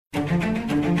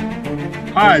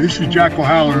Hi, this is Jack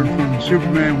O'Halloran from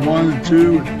Superman 1 and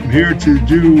 2. I'm here to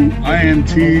do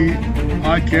IMT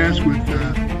podcast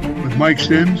with Mike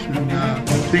Sims, and I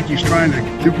think he's trying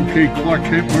to duplicate Clark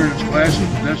Kent wearing his glasses,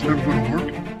 but that's never going to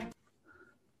work.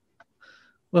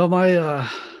 Well,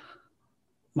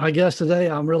 my guest today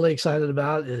I'm really excited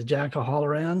about is Jack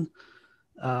O'Halloran.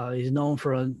 He's known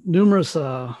for numerous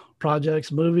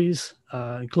projects, movies,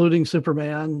 including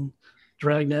Superman,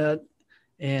 Dragnet,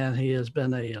 and he has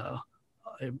been a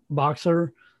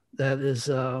boxer that has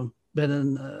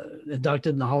been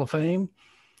inducted in the Hall of Fame.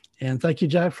 And thank you,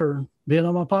 Jack, for being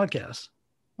on my podcast.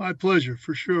 My pleasure,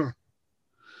 for sure.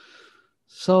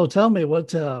 So tell me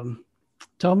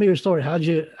your story. How'd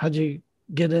you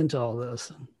get into all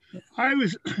this? I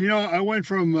went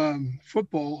from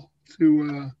football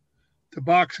to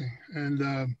boxing,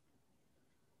 and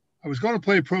I was going to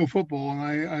play pro football, and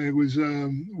I was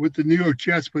with the New York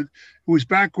Jets, but it was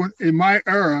back when, in my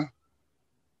era,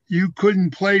 you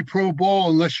couldn't play pro ball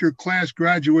unless your class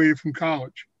graduated from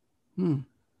college,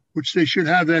 which they should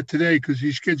have that today because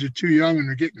these kids are too young and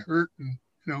they're getting hurt, and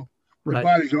their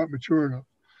bodies aren't mature enough.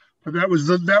 But that was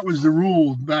the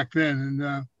rule back then,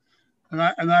 and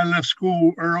I left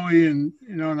school early, and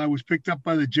I was picked up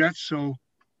by the Jets, so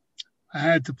I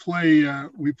had to play.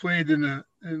 We played in a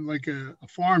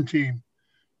farm team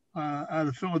out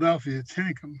of Philadelphia,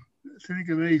 Tinicum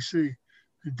AC.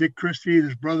 And Dick Christie and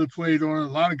his brother played on it. A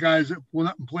lot of guys that went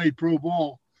up and played pro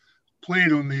ball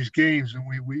played on these games, and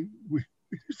we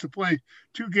used to play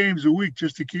 2 games a week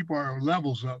just to keep our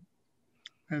levels up.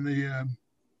 And then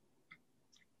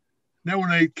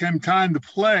when it came time to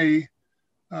play,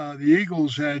 the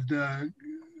Eagles had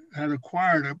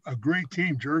acquired a great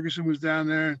team. Jurgensen was down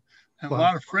there, and a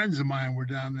lot of friends of mine were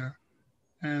down there.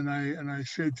 And I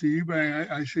said to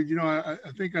Eubank, I said,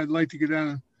 I think I'd like to get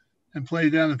down and play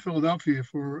down in Philadelphia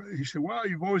he said, well,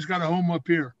 you've always got a home up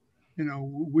here.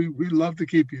 We love to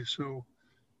keep you. So,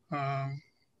 but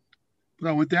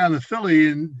I went down to Philly,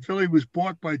 and Philly was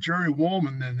bought by Jerry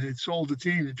Woolman, and they'd sold the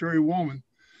team to Jerry Woolman.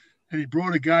 And he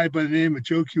brought a guy by the name of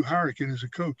Joe Kuharich as a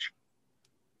coach.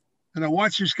 And I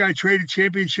watched this guy trade a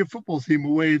championship football team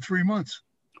away in 3 months.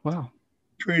 Wow.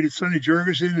 Traded Sonny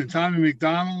Jurgensen and Tommy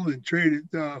McDonald, and traded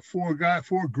 4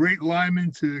 great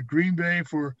linemen to Green Bay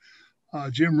for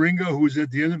Jim Ringo, who was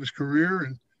at the end of his career.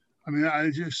 And I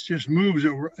mean, just moves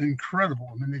that were incredible.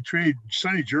 I mean, they traded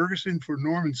Sonny Jurgensen for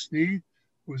Norman Snead.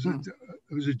 It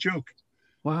was a joke.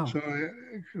 Wow. So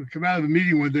I come out of a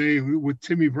meeting one day with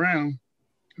Timmy Brown,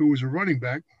 who was a running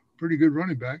back, pretty good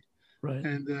running back. Right.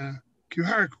 And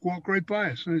Kuharich walked right by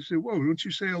us. And I said, whoa, don't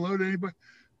you say hello to anybody?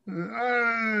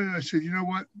 I said, you know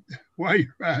what? While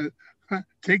you're at it,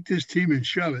 take this team and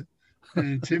shove it.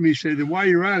 And Timmy said, and while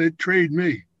you're at it, trade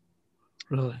me.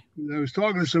 Really? I was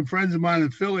talking to some friends of mine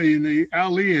in Philly, and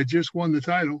Ali had just won the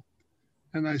title.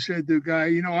 And I said to the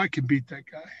guy, I can beat that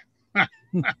guy.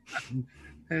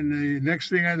 And the next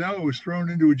thing I know, I was thrown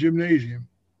into a gymnasium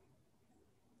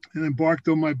and embarked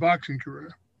on my boxing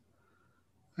career.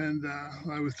 And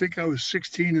I would think I was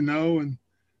 16-0, and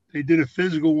they did a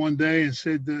physical one day and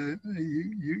said,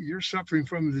 you're suffering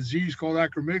from a disease called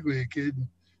acromegaly, kid.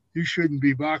 You shouldn't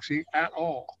be boxing at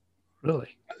all.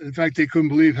 Really? In fact, they couldn't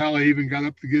believe how I even got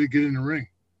up to get in the ring.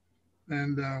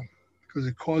 And because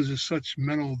it causes such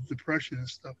mental depression and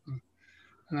stuff.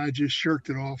 And I just shirked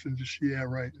it off and just, yeah,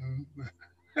 right.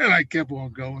 And I kept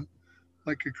on going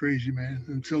like a crazy man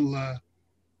until then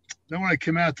when I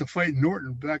came out to fight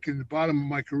Norton back in the bottom of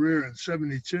my career in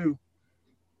 72.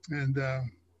 And it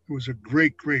was a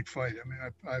great, great fight. I mean,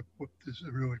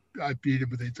 I beat him,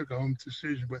 but they took a home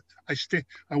decision. But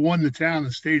I won the town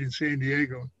and stayed in San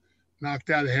Diego,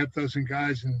 knocked out a half dozen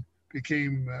guys, and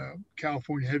became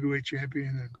California heavyweight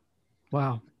champion. And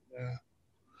wow.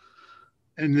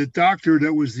 And the doctor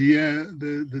that was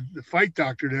the fight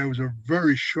doctor there was a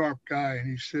very sharp guy. And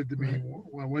he said to me,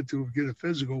 when I went to get a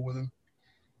physical with him,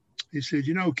 he said,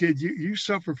 kid, you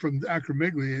suffer from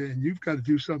acromegaly, and you've got to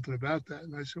do something about that.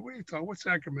 And I said, what are you talking? What's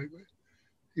acromegaly?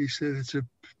 He said, it's a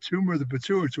tumor of the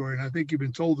pituitary. And I think you've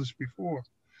been told this before.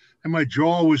 And my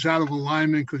jaw was out of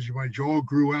alignment because my jaw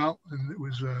grew out, and it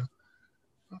was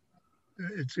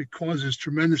it causes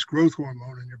tremendous growth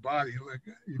hormone in your body. Like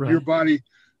your body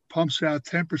pumps out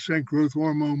 10% growth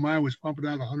hormone. Mine was pumping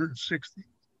out 160.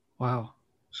 Wow.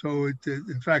 So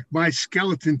in fact, my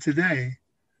skeleton today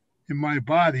in my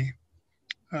body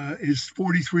is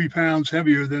 43 pounds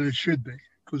heavier than it should be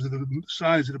because of the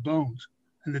size of the bones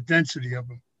and the density of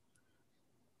them.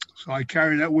 So I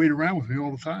carry that weight around with me all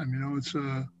the time.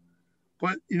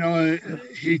 But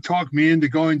he talked me into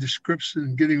going to Scripps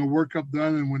and getting a workup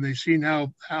done. And when they seen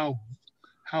how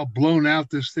blown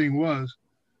out this thing was,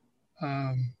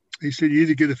 He said, you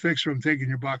either get it fixed or I'm taking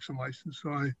your boxing license. So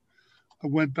I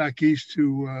went back east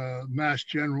to Mass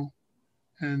General,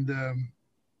 and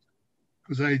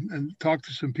because I talked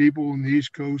to some people on the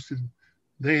East Coast, and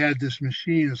they had this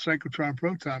machine, a cyclotron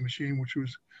proton machine, which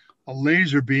was a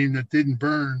laser beam that didn't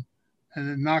burn, and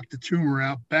it knocked the tumor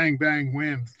out. Bang, bang,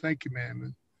 wham. Thank you,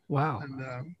 man. Wow.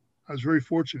 And I was very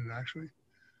fortunate, actually.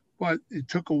 But it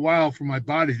took a while for my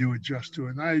body to adjust to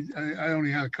it. And I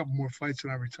only had a couple more fights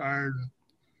and I retired.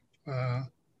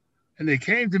 And they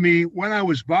came to me when I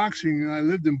was boxing, and I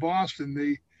lived in Boston.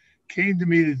 They came to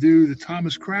me to do the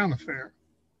Thomas Crown affair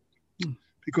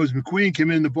because McQueen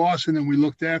came into Boston and we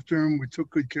looked after him. We took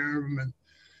good care of him, and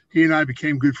he and I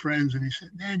became good friends. And he said,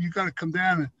 man, you got to come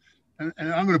down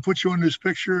and I'm going to put you in this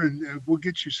picture, and we'll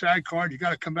get you SAG card. You got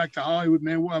to come back to Hollywood,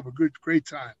 man. We'll have a great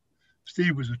time.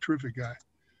 Steve was a terrific guy.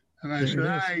 And I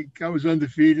said, I was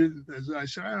undefeated. I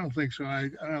said, I don't think so. I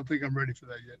don't think I'm ready for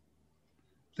that yet.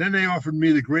 Then they offered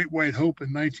me the Great White Hope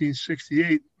in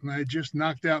 1968, and I had just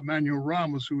knocked out Manuel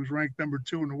Ramos, who was ranked number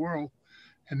 2 in the world.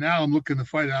 And now I'm looking to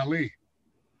fight Ali.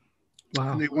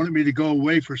 Wow. And they wanted me to go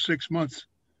away for 6 months.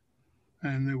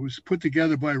 And it was put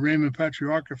together by Raymond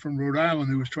Patriarca from Rhode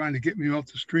Island, who was trying to get me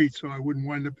off the street so I wouldn't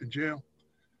wind up in jail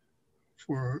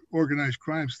for organized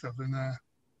crime stuff. And I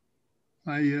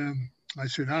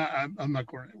said, I'm not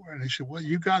going anywhere. And they said, well,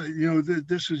 you got it. You know,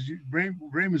 this is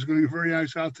Raymond's going to be very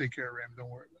nice. I'll take care of Raymond. Don't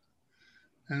worry about it.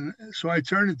 And so I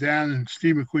turned it down, and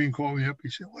Steve McQueen called me up. He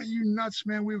said, well, you nuts,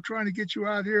 man. We were trying to get you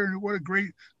out here. And it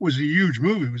was a huge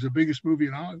movie. It was the biggest movie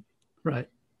in Hollywood. Right.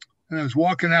 And I was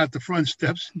walking out the front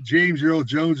steps. James Earl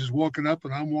Jones is walking up,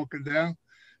 and I'm walking down.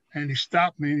 And he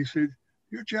stopped me, and he said,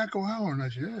 you're Jack O'Halloran. I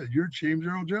said, yeah, you're James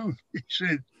Earl Jones. He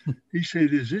said,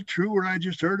 is it true what I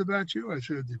just heard about you? I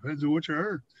said, it depends on what you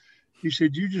heard. He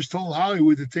said, you just told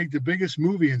Hollywood to take the biggest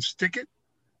movie and stick it?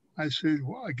 I said,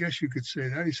 well, I guess you could say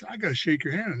that. He said, I got to shake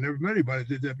your hand. I never met anybody that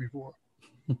did that before.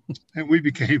 And we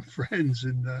became friends.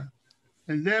 And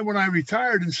then when I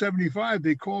retired in 75,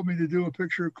 they called me to do a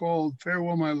picture called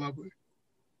Farewell, My Lovely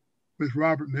with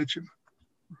Robert Mitchum.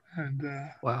 And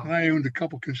wow. I owned a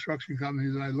couple construction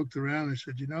companies. And I looked around and I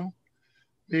said,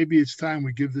 maybe it's time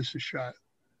we give this a shot.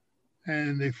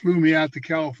 And they flew me out to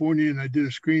California, and I did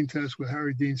a screen test with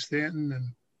Harry Dean Stanton.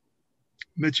 And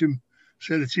Mitchum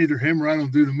said it's either him or I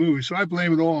don't do the movie. So I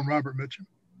blame it all on Robert Mitchum.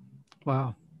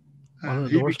 Wow.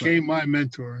 He became my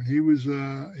mentor, and he was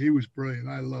brilliant.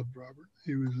 I loved Robert.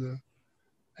 He was,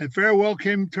 and Farewell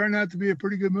turned out to be a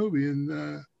pretty good movie.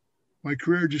 And my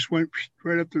career just went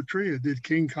right up the tree. I did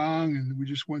King Kong, and we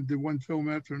just did one film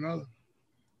after another.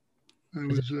 It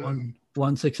was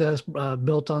one success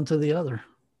built onto the other.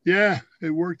 Yeah,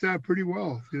 it worked out pretty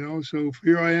well, So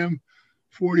here I am,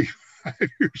 45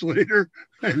 years later,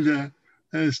 and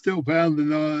still pounding,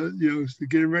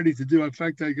 getting ready to do. In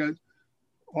fact, I got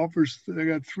offers. I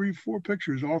got 3-4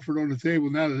 pictures offered on the table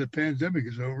now that the pandemic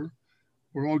is over.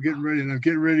 We're all getting ready, and I'm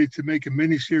getting ready to make a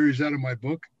mini series out of my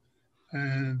book,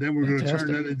 and then we're going to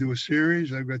turn that into a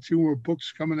series. I've got 2 more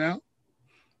books coming out.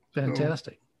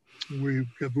 Fantastic. So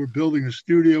we're building a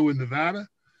studio in Nevada,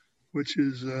 which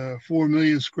is a 4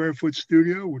 million square foot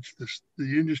studio, which the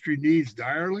industry needs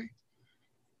direly.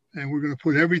 And we're going to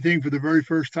put everything for the very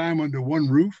first time under one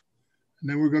roof. And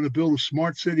then we're going to build a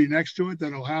smart city next to it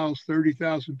that'll house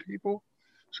 30,000 people,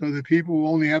 so that people will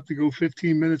only have to go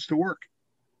 15 minutes to work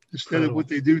instead of what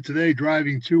they do today,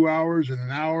 driving 2 hours and an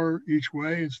hour each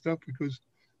way and stuff, because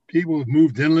people have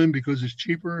moved inland because it's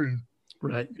cheaper. And,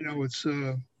 right. It's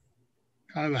kind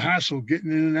of a hassle getting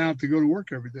in and out to go to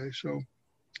work every day. So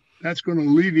that's going to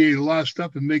alleviate a lot of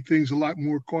stuff and make things a lot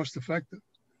more cost effective.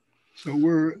 So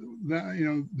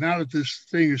now that this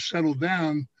thing is settled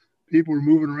down, people are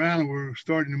moving around, and we're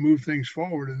starting to move things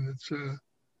forward, and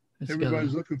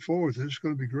everybody's looking forward to it. It's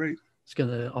going to be great. It's going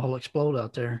to all explode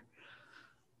out there.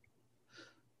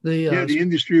 The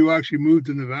industry will actually move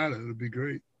to Nevada. It'll be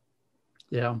great.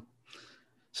 Yeah.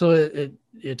 So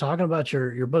you're talking about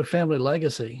your book, Family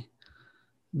Legacy.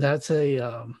 It's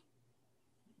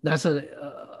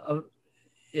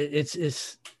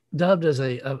dubbed as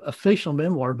a fictional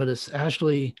memoir, but it's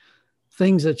actually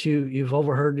things that you've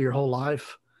overheard your whole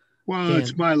life. Well,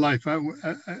 it's my life.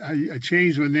 I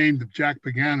changed my name to Jack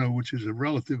Pagano, which is a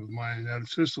relative of mine out of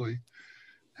Sicily.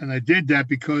 And I did that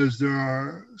because there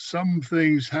are some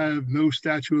things have no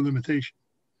statute of limitation,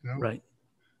 Right.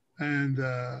 And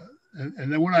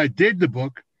then when I did the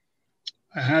book,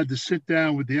 I had to sit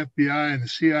down with the FBI and the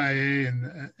CIA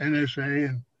and NSA,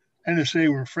 and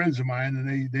NSA were friends of mine,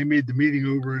 and they made the meeting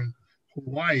over in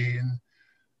Hawaii. And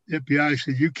the FBI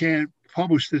said, you can't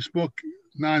publish this book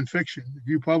nonfiction. If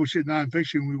you publish it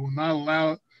nonfiction, we will not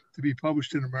allow it to be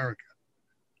published in America.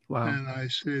 Wow. And I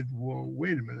said, well,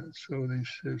 wait a minute. So they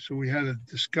said, so we had a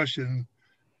discussion,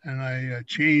 and I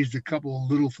changed a couple of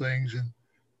little things,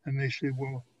 and they said,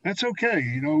 well, that's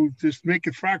okay, just make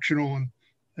it fractional,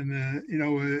 and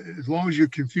as long as you're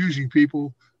confusing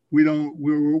people,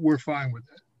 we're fine with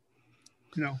that.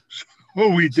 So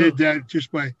we did that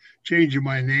just by changing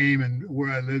my name and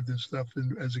where I lived and stuff,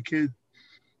 and as a kid,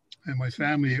 and my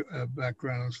family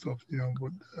background and stuff.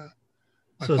 But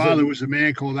my father was a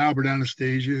man called Albert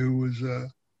Anastasia, who was the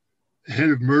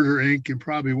head of Murder Inc. and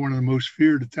probably one of the most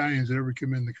feared Italians that ever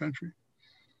came in the country.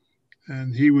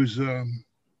 And he was, my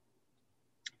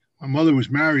mother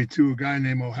was married to a guy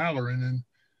named O'Halloran, and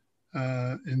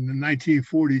in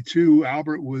 1942,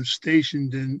 Albert was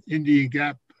stationed in Indian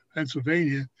Gap,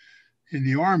 Pennsylvania, in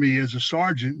the Army as a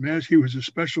sergeant. He was a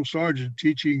special sergeant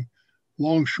teaching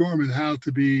longshoremen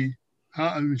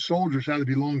soldiers how to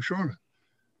be longshoremen.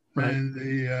 Right. And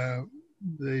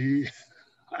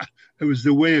it was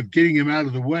the way of getting him out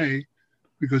of the way,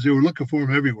 because they were looking for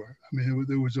him everywhere. I mean,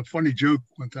 there was a funny joke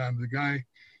one time.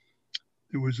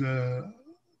 There was a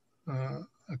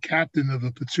captain of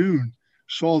the platoon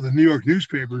saw the New York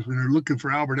newspapers and they're looking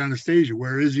for Albert Anastasia.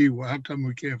 Where is he? Well, how come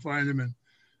we can't find him?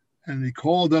 And he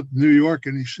called up New York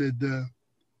and he said,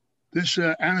 this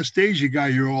Anastasia guy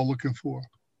you're all looking for,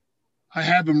 I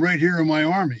have him right here in my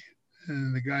army.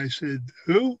 And the guy said,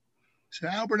 who? He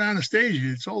said, Albert Anastasia.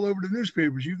 It's all over the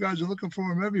newspapers. You guys are looking for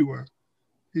him everywhere.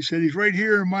 He said, he's right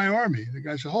here in my army. The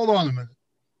guy said, hold on a minute.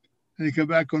 And he came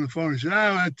back on the phone. He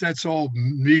said, that's all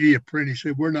media print. He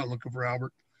said, we're not looking for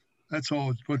Albert. That's all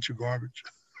a bunch of garbage.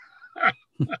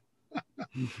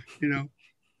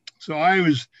 So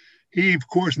he of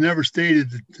course never stayed at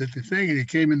the thing, and he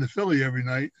came into Philly every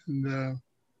night, and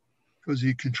because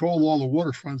he controlled all the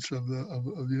waterfronts of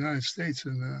the United States,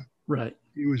 and right.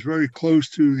 He was very close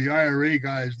to the IRA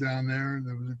guys down there. And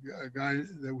there was a guy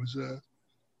that was a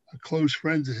close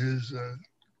friend to his,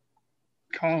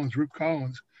 Rip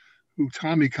Collins, who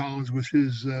Tommy Collins was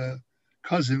his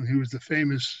cousin. He was the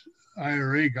famous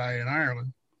IRA guy in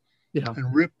Ireland. Yeah.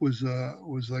 And Rip was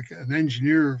like an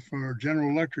engineer for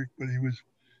General Electric, but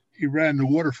he ran the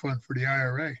waterfront for the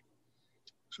IRA.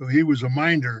 So he was a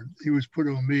minder. He was put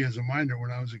on me as a minder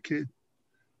when I was a kid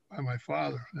by my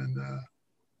father. And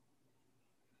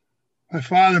my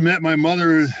father met my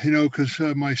mother, because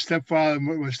my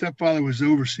stepfather was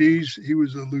overseas. He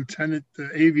was a lieutenant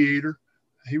aviator.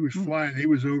 He was flying. He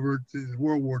was over at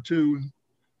World War II. And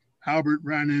Albert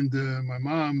ran into my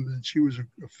mom, and she was a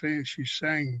fan. She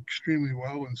sang extremely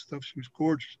well and stuff. She was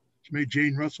gorgeous. She made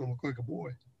Jane Russell look like a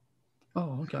boy.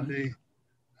 Oh, okay.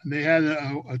 And they had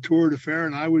a tour de fair,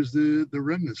 and I was the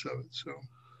remnants of it. So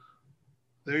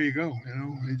there you go.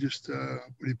 He just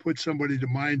he put somebody to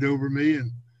mind over me,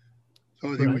 and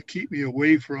thought he would keep me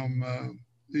away from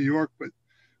New York. But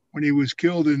when he was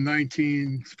killed in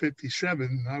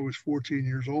 1957, I was 14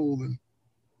 years old, and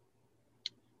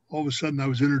all of a sudden I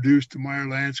was introduced to Meyer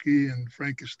Lansky and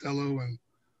Frank Costello, and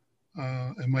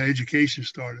my education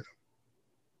started.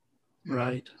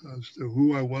 Right. As to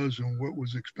who I was and what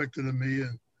was expected of me,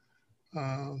 and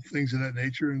things of that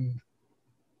nature. And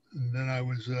then I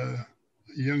was a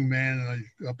young man,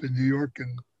 and up in New York,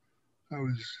 and I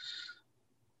was,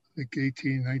 I think,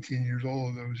 18, 19 years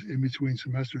old. I was in between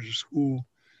semesters of school,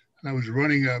 and I was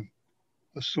running a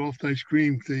soft ice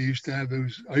cream. They used to have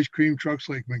those ice cream trucks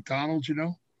like McDonald's,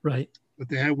 Right. But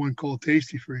they had one called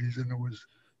Tasty Freeze, and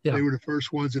they were the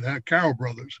first ones that had Carol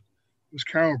Brothers. It was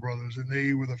Carol Brothers, and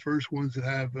they were the first ones that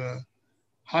have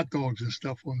hot dogs and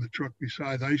stuff on the truck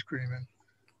besides ice cream. And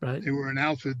right. They were an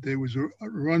outfit. They was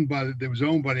owned by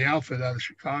the outfit out of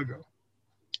Chicago.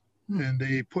 And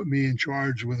they put me in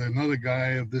charge with another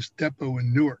guy of this depot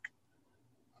in Newark.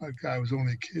 That guy was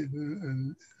only a kid.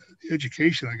 And the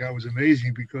education I got was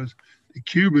amazing, because the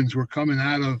Cubans were coming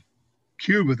out of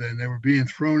Cuba then. They were being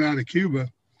thrown out of Cuba.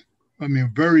 I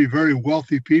mean, very, very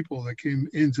wealthy people that came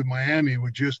into Miami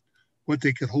with just what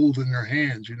they could hold in their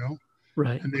hands,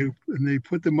 Right. And they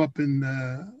put them up in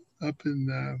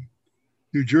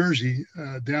New Jersey,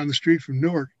 down the street from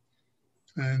Newark.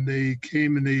 And they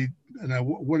came,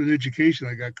 what an education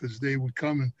I got, because they would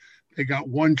come and they got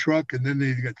one truck, and then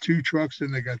they got two trucks,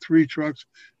 and they got three trucks,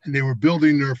 and they were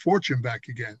building their fortune back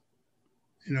again.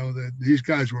 These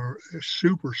guys were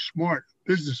super smart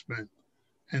businessmen,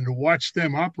 and to watch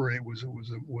them operate was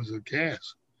a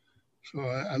gas. So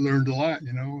I learned a lot,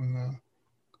 and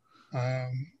I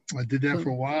did that for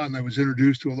a while, and I was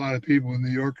introduced to a lot of people in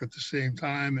New York at the same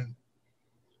time, and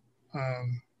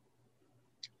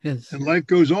yes. And life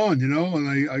goes on,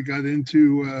 and I got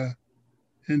into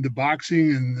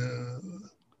boxing, and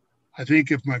I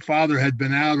think if my father had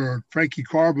been out or Frankie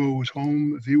Carbo was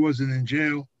home, if he wasn't in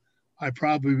jail, I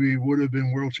probably would have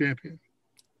been world champion.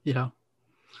 Yeah.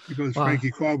 Because Wow.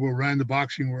 Frankie Carbo ran the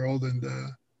boxing world, and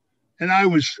I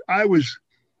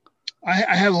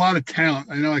had a lot of talent.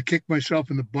 I know I kicked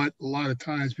myself in the butt a lot of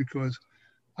times because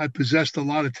I possessed a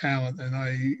lot of talent, and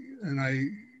I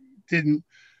didn't.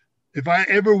 If I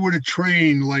ever would have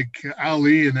trained like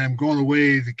Ali and them, going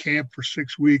away to camp for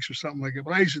 6 weeks or something like that,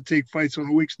 but I used to take fights on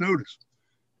a week's notice,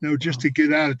 just to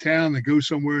get out of town and go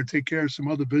somewhere and take care of some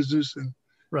other business. And it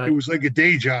Right. was like a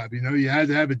day job, you had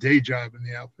to have a day job in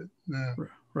the outfit.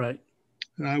 Right.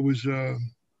 And I was,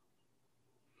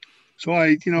 so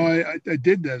I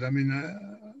did that. I mean,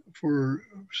 for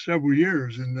several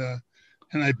years, and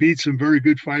I beat some very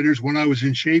good fighters. When I was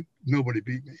in shape, nobody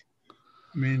beat me.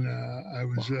 I mean, I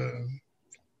was.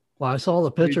 Well, I saw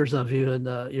the pictures of you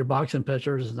and your boxing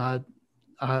pictures, and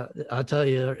I tell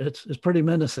you, it's pretty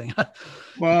menacing.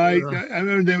 Well, I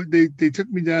remember they took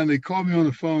me down. They called me on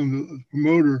the phone. The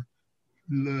promoter,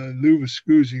 Lou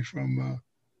Viscusi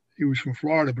he was from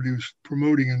Florida, but he was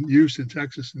promoting in Houston,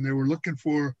 Texas, and they were looking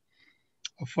for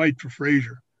a fight for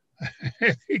Frazier.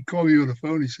 He called me on the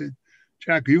phone. He said,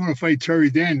 "Jack, you want to fight Terry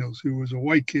Daniels, who was a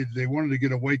white kid? They wanted to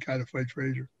get a white guy to fight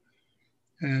Frazier."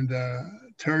 And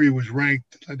Terry was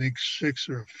ranked, I think, 6th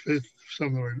or 5th,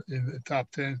 somewhere in the top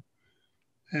 10.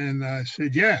 And I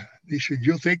said, yeah. He said,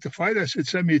 you'll take the fight? I said,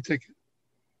 send me a ticket.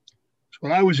 So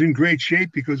I was in great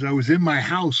shape because I was in my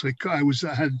house. I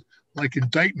had like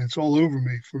indictments all over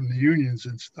me from the unions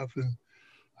and stuff. And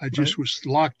I just was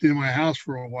locked in my house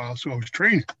for a while. So I was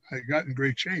training. I got in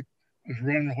great shape. I was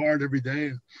running hard every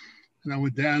day. And I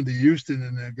went down to Houston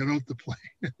and I got off the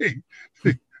plane.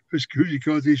 Viscusi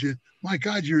calls, he said, my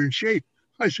God, you're in shape.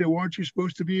 I said, well, aren't you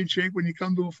supposed to be in shape when you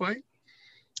come to a fight?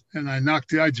 And I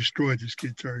destroyed this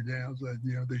kid, Terry Daniels.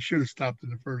 They should have stopped in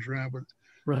the first round, but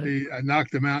I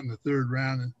knocked him out in the third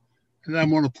round. And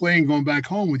I'm on a plane going back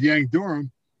home with Yank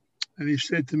Durham. And he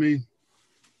said to me,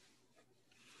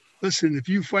 listen, if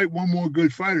you fight one more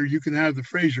good fighter, you can have the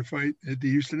Frazier fight at the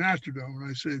Houston Astrodome. And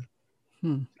I said,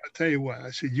 I'll tell you what.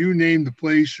 I said, you name the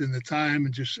place and the time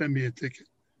and just send me a ticket.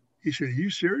 He said, are you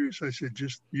serious? I said,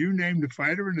 just you name the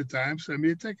fighter and the time, send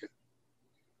me a ticket.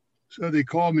 So they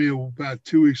called me about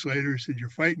 2 weeks later. He said, you're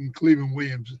fighting Cleveland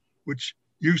Williams, which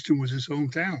Houston was his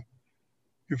hometown.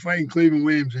 You're fighting Cleveland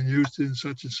Williams in Houston,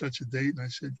 such and such a date. And I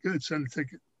said, good, send a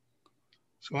ticket.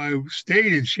 So I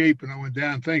stayed in shape and I went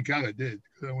down. Thank God I did.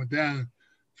 Because I went down and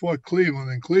fought Cleveland.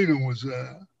 And Cleveland was,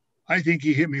 I think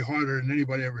he hit me harder than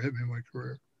anybody ever hit me in my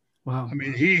career. Wow. I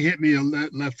mean, he hit me a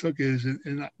left hook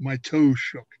and my toes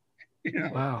shook.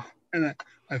 Wow. And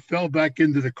I fell back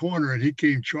into the corner and he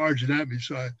came charging at me.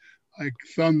 So I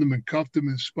thumbed him and cuffed him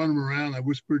and spun him around. I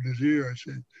whispered in his ear. I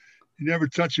said, you're never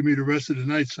touching me the rest of the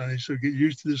night, Sonny. So get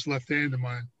used to this left hand of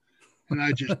mine. And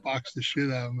I just boxed the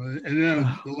shit out of him. And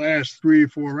then the last 3 or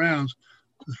 4 rounds,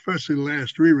 especially the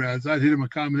last 3 rounds, I'd hit him a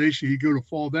combination. He'd go to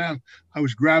fall down. I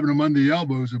was grabbing him under the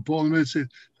elbows and pulling him in and said,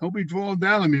 don't be falling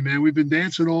down on me, man. We've been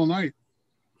dancing all night.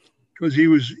 Because he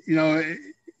was,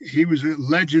 he was a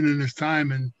legend in his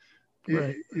time. And,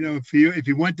 if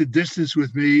he went the distance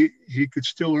with me, he could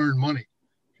still earn money.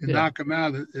 And knock him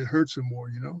out, it hurts him more,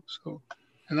 So,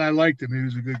 and I liked him. He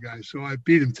was a good guy. So I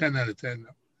beat him 10 out of 10.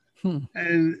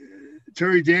 And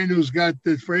Terry Daniels got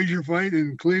the Frazier fight,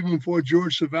 and Cleveland fought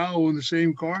George Savallo on the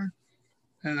same card.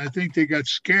 And I think they got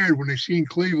scared when they seen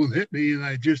Cleveland hit me, and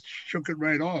I just shook it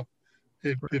right off.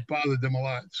 It bothered them a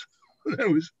lot. So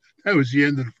that was the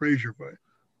end of the Frazier fight.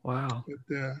 Wow. But,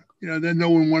 then no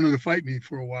one wanted to fight me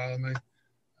for a while. And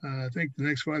I think the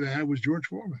next fight I had was George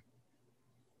Foreman.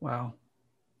 Wow.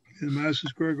 In Madison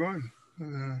Square Garden.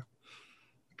 The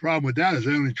problem with that is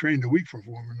I only trained a week for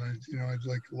Foreman. It's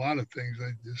like a lot of things.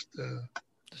 I just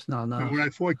not enough. When I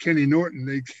fought Kenny Norton,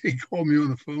 they called me on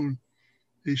the phone.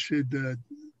 They said, do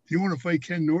you want to fight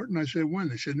Ken Norton? I said, when?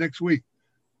 They said, next week.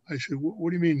 I said,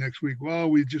 what do you mean next week?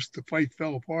 Well, the fight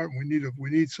fell apart. We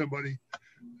need somebody.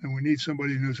 And we need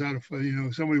somebody who knows how to fight,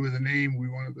 somebody with a name. We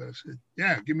wanted that. I said,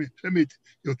 yeah, send me,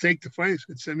 you'll take the fight. I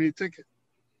said, send me a ticket.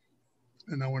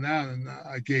 And I went out and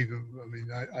I gave him,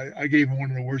 I gave him one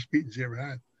of the worst beatings he ever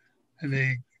had. And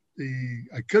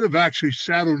I could have actually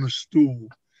sat on a stool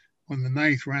on the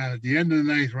 9th round. At the end of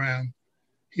the 9th round,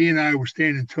 he and I were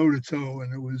standing toe to toe,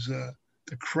 and it was,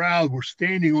 the crowd were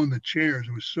standing on the chairs.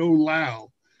 It was so loud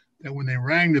that when they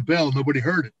rang the bell, nobody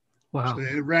heard it. Wow. So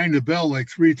they rang the bell like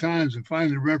 3 times, and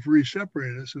finally the referee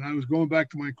separated us. And I was going back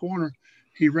to my corner.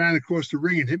 He ran across the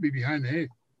ring and hit me behind the head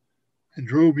and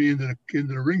drove me into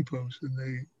the ring post. And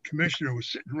the commissioner was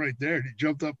sitting right there. And he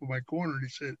jumped up in my corner and he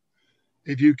said,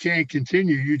 if you can't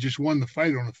continue, you just won the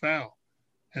fight on a foul.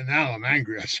 And now I'm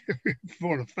angry. I said,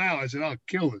 before the foul, I said, I'll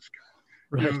kill this guy.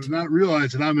 Right. You know, not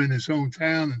realizing I'm in his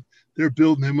hometown and they're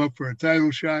building him up for a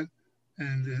title shot.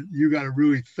 And you got to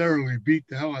really thoroughly beat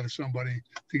the hell out of somebody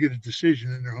to get a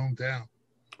decision in their hometown.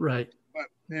 Right.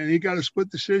 And he got a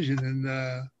split decision,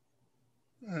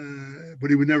 but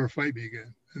he would never fight me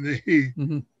again.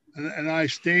 And and I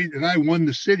stayed, and I won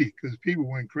the city because people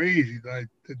went crazy. They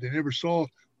never saw.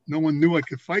 No one knew I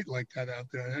could fight like that out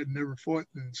there. I had never fought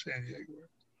in San Diego,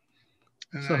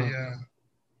 and I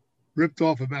ripped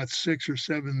off about 6 or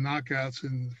 7 knockouts.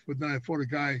 And I fought a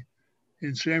guy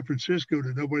in San Francisco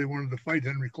that nobody wanted to fight,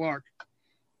 Henry Clark,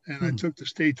 and I took the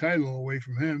state title away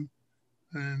from him.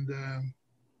 And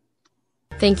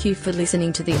thank you for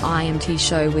listening to the IMT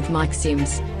show with Mike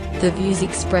Sims. The views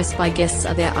expressed by guests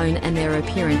are their own, and their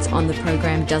appearance on the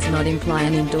program does not imply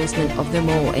an endorsement of them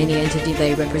or any entity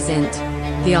they represent.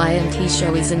 The IMT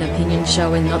show is an opinion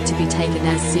show and not to be taken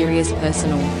as serious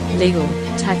personal, legal,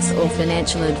 tax or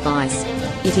financial advice.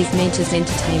 It is meant as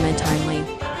entertainment only.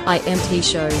 IMT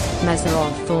show,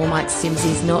 Mazarov for Mike Sims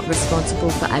is not responsible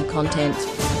for ad content.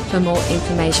 For more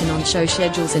information on show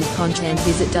schedules and content,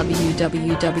 visit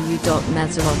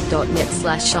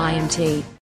www.mazarov.net/IMT.